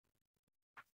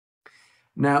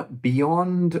Now,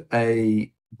 beyond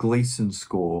a Gleason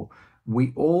score,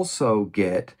 we also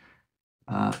get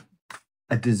uh,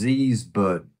 a disease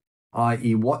burden,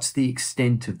 i.e., what's the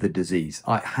extent of the disease?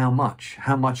 How much?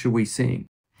 How much are we seeing?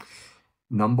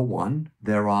 Number one,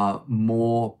 there are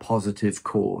more positive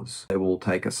cores. They will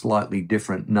take a slightly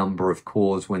different number of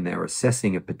cores when they're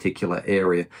assessing a particular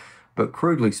area. But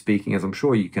crudely speaking, as I'm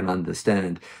sure you can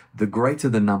understand, the greater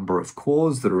the number of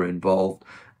cores that are involved,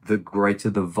 the greater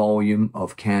the volume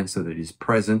of cancer that is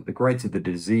present, the greater the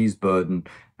disease burden,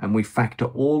 and we factor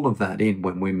all of that in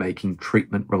when we're making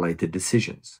treatment-related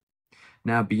decisions.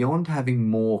 Now, beyond having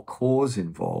more cores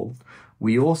involved,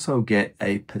 we also get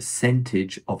a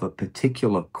percentage of a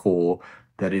particular core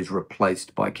that is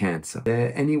replaced by cancer.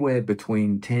 They're anywhere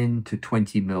between 10 to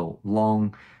 20 mil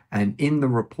long, and in the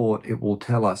report, it will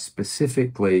tell us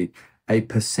specifically a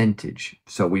percentage.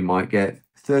 So we might get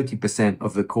 30%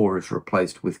 of the core is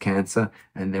replaced with cancer,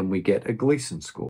 and then we get a Gleason score.